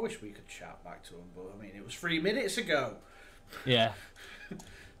 I wish we could chat back to him, but I mean, it was 3 minutes ago. Yeah.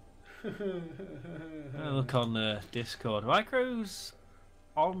 Look on Discord. Micro's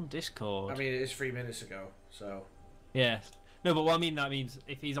on Discord. I mean, it is 3 minutes ago, so... Yeah. No, but what I mean, that means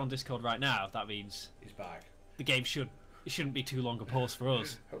if he's on Discord right now, that means... He's back. The game shouldn't be too long a pause for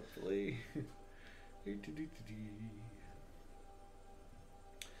us. Hopefully.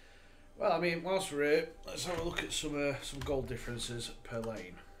 Well, I mean, whilst we're here, let's have a look at some goal differences per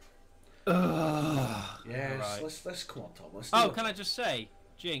lane. Yes, right. Let's come on, Tom. Let's can I just say,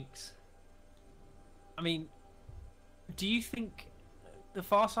 Jinx? I mean, do you think the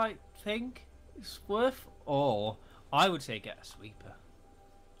Farsight thing is worth, or I would say get a sweeper?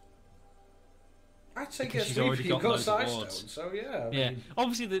 I'd say get a sweeper. You've got Sidestone, so yeah. I mean...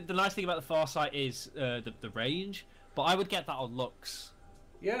 Obviously, the nice thing about the Farsight is the range, but I would get that on Lux.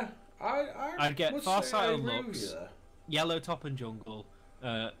 Yeah, I'd get Farsight on Lux, yellow top and jungle,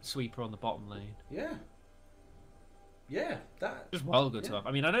 sweeper on the bottom lane. Yeah. Yeah, that just well good to have.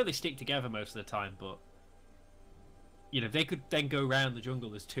 I mean, I know they stick together most of the time, but you know, they could then go around the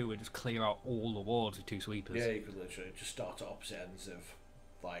jungle as 2 and just clear out all the wards with 2 sweepers. Yeah, you could literally just start at opposite ends of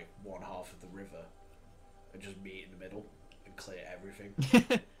like one half of the river and just meet in the middle and clear everything.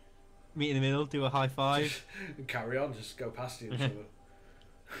 Meet in the middle, do a high five, and carry on. Just go past each other.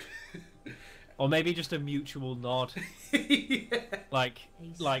 Or maybe just a mutual nod, yeah. like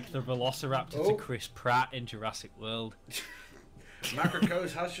the Velociraptor to Chris Pratt in Jurassic World.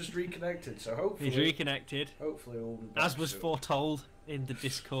 Macrocos has just reconnected, so hopefully he's reconnected. Hopefully, we'll be back as was soon. foretold in the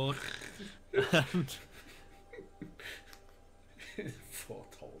Discord.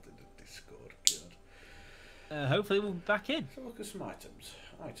 Foretold in the Discord. Good. Hopefully, we'll be back in. So look at some items.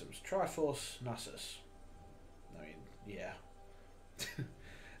 Triforce Nasus. I mean, yeah.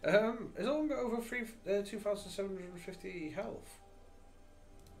 Has anyone got over 2,750 health?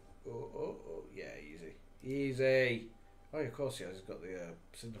 Oh, yeah, easy. Oh, yeah, of course he has. He's got the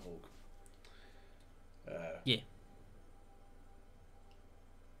Cinderhulk. Yeah.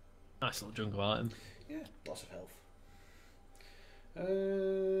 Nice little jungle item. Yeah, lots of health.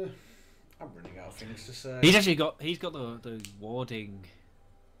 I'm running out of things to say. He's got the warding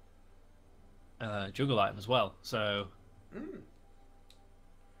jungle item as well. So.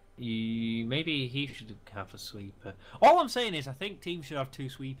 Maybe he should have a sweeper. All I'm saying is I think teams should have 2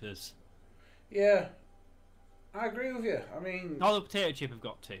 sweepers. Yeah, I agree with you. I mean... All the potato chip have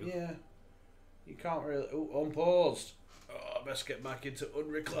got 2. Yeah. You can't really... Oh, unpaused. Oh, I best get back into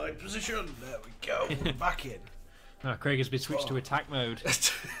unreclined position. There we go. We're back in. Oh, Craig has been switched to attack mode.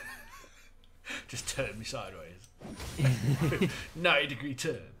 Just turn me sideways. 90-degree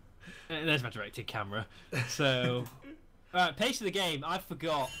turn. There's my directed camera. So... Alright, pace of the game, I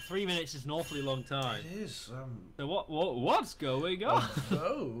forgot. 3 minutes is an awfully long time. It is. So what's going on?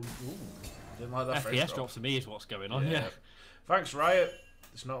 Didn't like that FPS drops to me is what's going on, yeah. Thanks, Riot.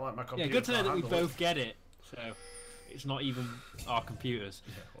 It's not like my computer. Yeah, good to know that we both get it. So, it's not even our computers.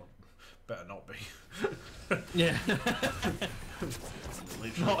 Yeah, well, better not be. Yeah.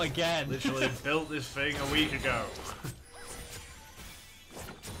 Not again. Literally built this thing a week ago.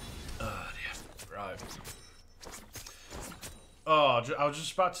 Oh, dear. Right. Oh, I was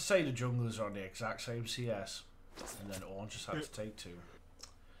just about to say the junglers are on the exact same CS, and then Orange just had to take 2.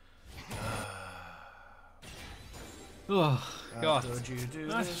 Oh God! How could you do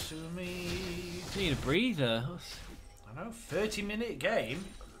this to me? Need a breather. I know, 30-minute game.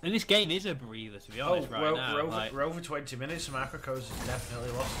 And this game is a breather, to be honest, right now. We're over 20 minutes, and Macroco's has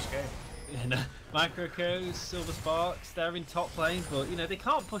definitely lost this game. And Macroco's, Silver Sparks, they're in top lane, but you know they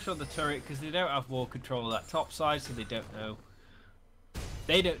can't push on the turret because they don't have more control of that top side, so they don't know.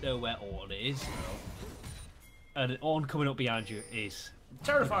 They don't know where Ornn is. And Ornn coming up behind you is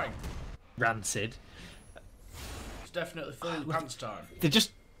terrifying. Rancid. It's definitely fully pants time. They're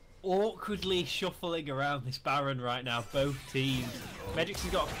just awkwardly shuffling around this Baron right now, both teams. Medix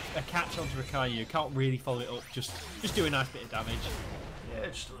has got a catch onto Rakanyu, can't really follow it up, just do a nice bit of damage. Yeah,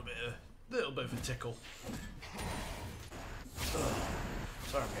 just a little bit of a tickle.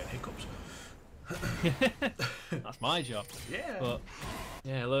 Sorry, I'm getting hiccups. That's my job. Yeah. But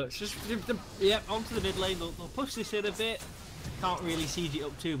yeah, look, it's just onto the mid lane. They'll push this in a bit. Can't really siege it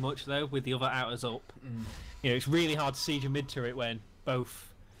up too much though, with the other outers up. You know, it's really hard to siege a mid turret when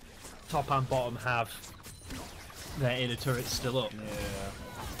both top and bottom have their inner turrets still up. Yeah.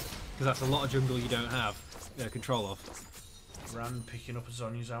 Because that's a lot of jungle you don't have control of. Brand picking up a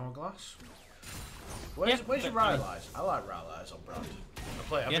Zonya's Hourglass. Where's your Rylai's? I like Rylai's on Brand.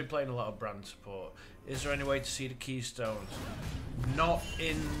 I've been playing a lot of Brand support. Is there any way to see the keystones? Not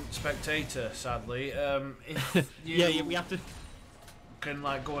in Spectator, sadly. If you we have to. Can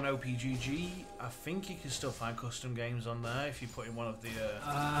like go on OPGG. I think you can still find custom games on there if you put in one of the.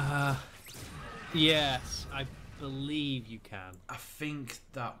 Yes, I believe you can. I think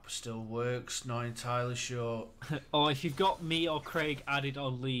that still works. Not entirely sure. Or if you've got me or Craig added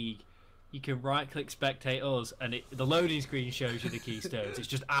on League, you can right-click Spectate Us, and the loading screen shows you the keystones. It's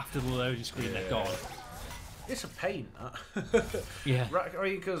just after the loading screen they're gone. It's a pain, that. Yeah. Right, I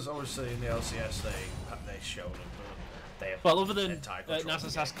mean, because obviously in the LCS they showed them. Well, other than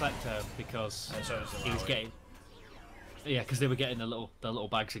Nasus has Klepto, because he was getting, because they were getting the little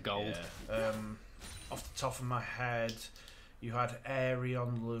bags of gold. Yeah. Off the top of my head, you had Airy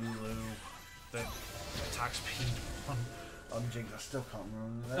on Lulu, the attack speed on Jinx. I still can't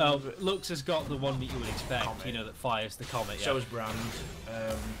remember. Oh, Lux has got the one that you would expect, Comet. you know, that fires the comet. Yeah. So is Brand.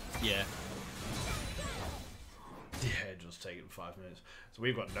 Yeah. Yeah, just take it in 5 minutes. So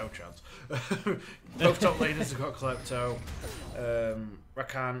we've got no chance. Both top laners have got Klepto.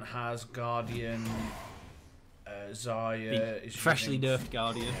 Rakan has Guardian. Zarya is freshly nerfed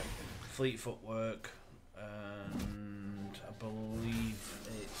Guardian. Fleet Footwork. And I believe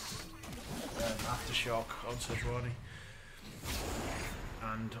it's Aftershock on Sejuani.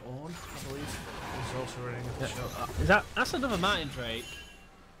 And Ornn, I believe, is also running Aftershock. That's another Mountain Drake.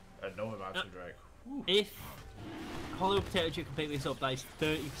 Another Mountain Drake. If Hollow Potato Chip can pick this up, that is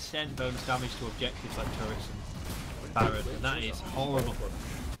 30% bonus damage to objectives like turrets and Baron, and that is horrible.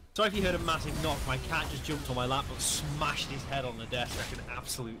 Sorry if you heard a massive knock, my cat just jumped on my lap and smashed his head on the desk like an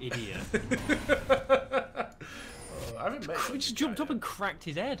absolute idiot. He just jumped up and cracked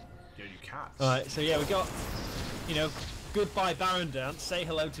his head. Dude, you cats. Alright, so yeah, we got, you know, goodbye Baron Dance, say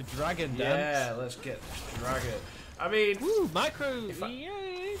hello to Dragon Dance. Yeah, let's get Dragon. I mean... Woo, Micro,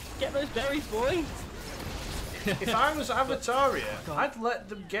 get those berries, boy. If I was Avatarier, I'd let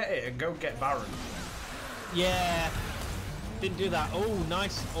them get it and go get Baron. Yeah. Didn't do that. Oh,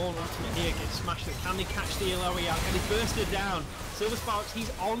 nice all ultimate here. Gets smashed. Can they catch the Eloy out? Can they burst her down? Silver Sparks,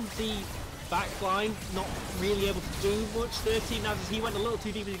 he's on the back line, not really able to do much. 13 now, as he went a little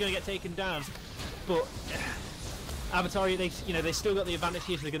too deep, he's going to get taken down. But Avatarier, they still got the advantage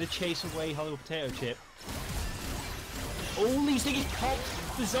here, so they're going to chase away Hollow Potato Chip. Oh, he's thinking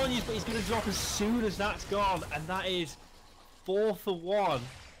popped the Zonyas, but he's going to drop as soon as that's gone, and that is 4 for 1.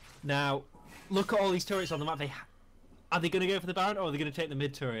 Now, look at all these turrets on the map. Are they going to go for the Baron, or are they going to take the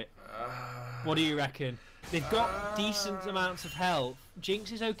mid turret? What do you reckon? They've got decent amounts of health.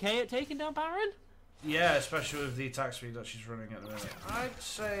 Jinx is okay at taking down Baron? Yeah, especially with the attack speed that she's running at the minute. I'd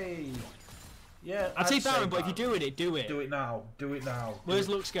say... Yeah, I'd say Baron, but if you're doing it, do it. Do it now. Do it now. Where's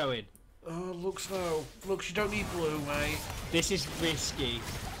Lux going? Oh, Lux no. Lux, you don't need blue, mate. This is risky.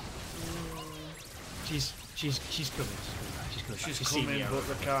 She's coming. She's coming, but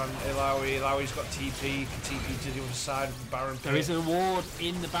they can't. Ilawi's got TP. Can TP to the other side of the Baron pit. There is a ward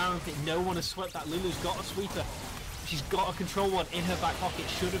in the Baron pit. No one has swept that. Lulu's got a sweeper. She's got a control one in her back pocket.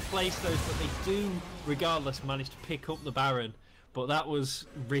 Should have placed those, but they do, regardless, manage to pick up the Baron. But that was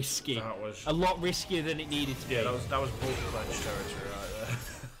risky. That was a lot riskier than it needed to be. Yeah, that was bullet-clenched territory right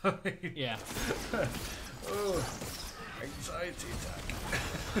there. Yeah. Oh, anxiety attack.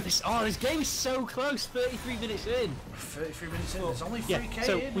 This game is so close. 33 minutes in. 33 minutes in. There's only 3k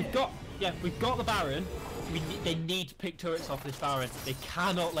so in we've got the Baron. They need to pick turrets off this Baron. They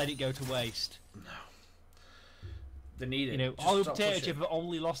cannot let it go to waste. No. They need it. You know, Hollow Potato Chip have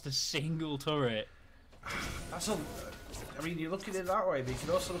only lost a single turret. That's a. I mean, you look at it that way, but you can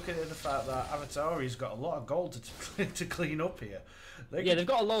also look at it in the fact that Avatari's got a lot of gold to clean up here. They've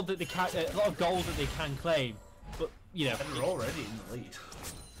got a lot that they can, a lot of gold that they can claim, but you know, they're already in the lead.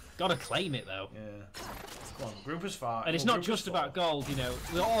 Gotta claim it though. Yeah. Come on, group is far. And it's not just about gold, you know.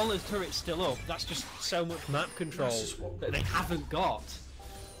 With all those turrets still up, that's just so much map control that they haven't got.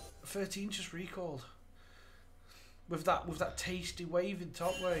 13 just recalled. With that tasty wave in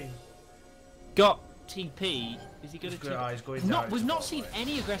top lane. Got TP. Is he going to TP? He's going down. We've not seen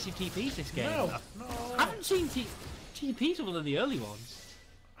any aggressive TPs this game. No. I haven't seen TPs other than the early ones.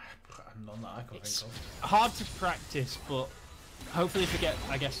 None that I can think of. Hard to practice, but hopefully if we get,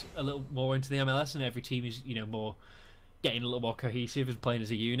 I guess, a little more into the MLS and every team is, you know, more getting a little more cohesive and playing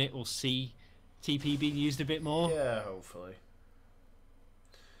as a unit, we'll see TP being used a bit more. Yeah, hopefully.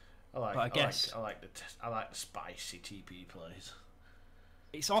 I like the spicy TP plays.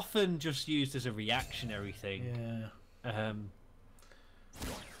 It's often just used as a reactionary thing. Yeah.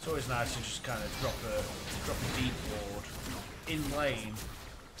 It's always nice to just kind of drop a deep ward in lane,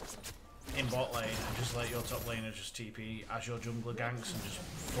 in bot lane, and just let your top laner just TP as your jungler ganks and just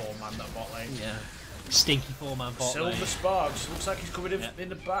four-man that bot lane. Yeah. Stinky four-man bot lane. Silver Sparks. Looks like he's coming in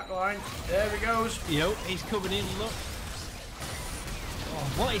the back line. There he goes. Yep, he's coming in. Look. Oh,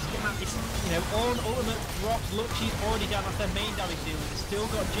 what is it's, you know, on ultimate drops. Look, she's already down off their main damage dealer. They've still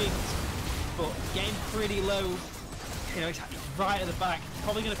got Jinx, but getting pretty low. You know, it's right at the back.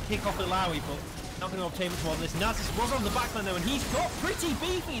 Probably going to pick off Ilawi, but not going to obtain much more than this. Nasus was on the backline though, and he's got pretty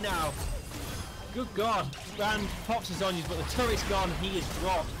beefy now. Good God. And pops his onions, but the turret's gone. He is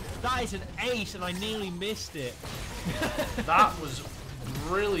dropped. That is an ace, and I nearly missed it. That was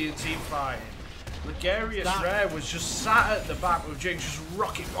brilliant team fighting. Ligarius Rare was just sat at the back with Jinx, just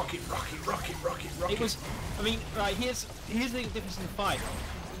rocket. It was, I mean, right, here's the difference in the fight.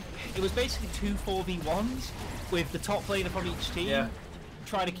 It was basically 2 4v1s with the top laner from each team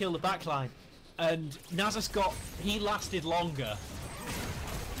trying to kill the backline. And Nasus he lasted longer.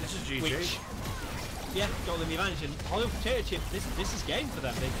 This is GG. Which, yeah, got them the advantage. And Hollywood Potato Chip, this is game for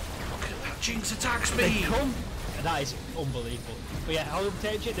them. Look at that Jinx attack speed! And that is unbelievable. But yeah, Hollywood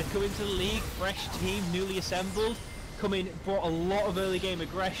Potato Chip, they've come into the league, fresh team, newly assembled, brought a lot of early game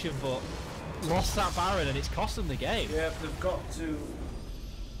aggression, but lost that Baron, and it's cost them the game. Yeah, they've got to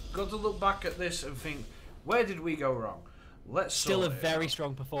look back at this and think, where did we go wrong? Let's Still a very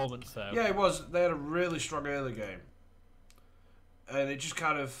strong performance though. Yeah, it was. They had a really strong early game. And it just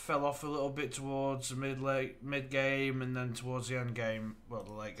kind of fell off a little bit towards the mid game, and then towards the end game, well,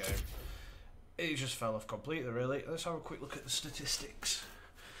 the late game. It just fell off completely, really. Let's have a quick look at the statistics.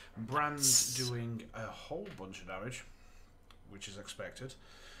 Brand doing a whole bunch of damage, which is expected.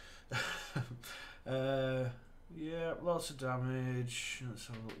 Yeah, lots of damage. Let's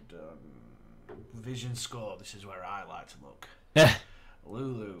have a look down. Vision score, this is where I like to look.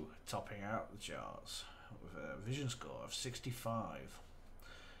 Lulu topping out the charts with a vision score of 65.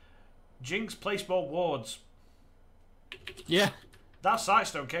 Jinx placed more wards. Yeah. That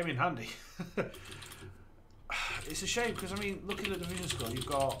Sightstone came in handy. It's a shame because, I mean, looking at the vision score, you've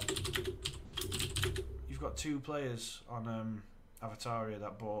got 2 players on Avatarier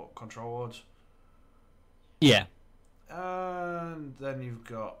that bought control wards. Yeah. And then you've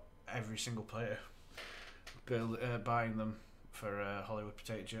got every single player buying them for Hollywood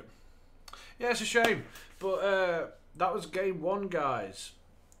Potato Chip. Yeah, it's a shame. But that was game 1, guys.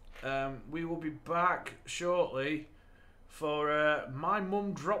 We will be back shortly for My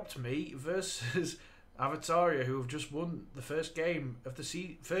Mum Dropped Me versus Avatarier, who have just won the first game of the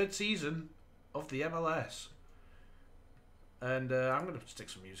 3rd season of the MLS. And I'm going to stick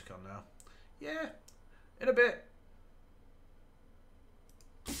some music on now. Yeah, in a bit.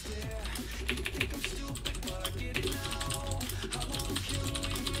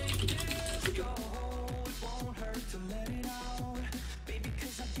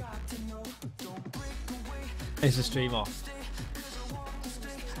 Is the stream off?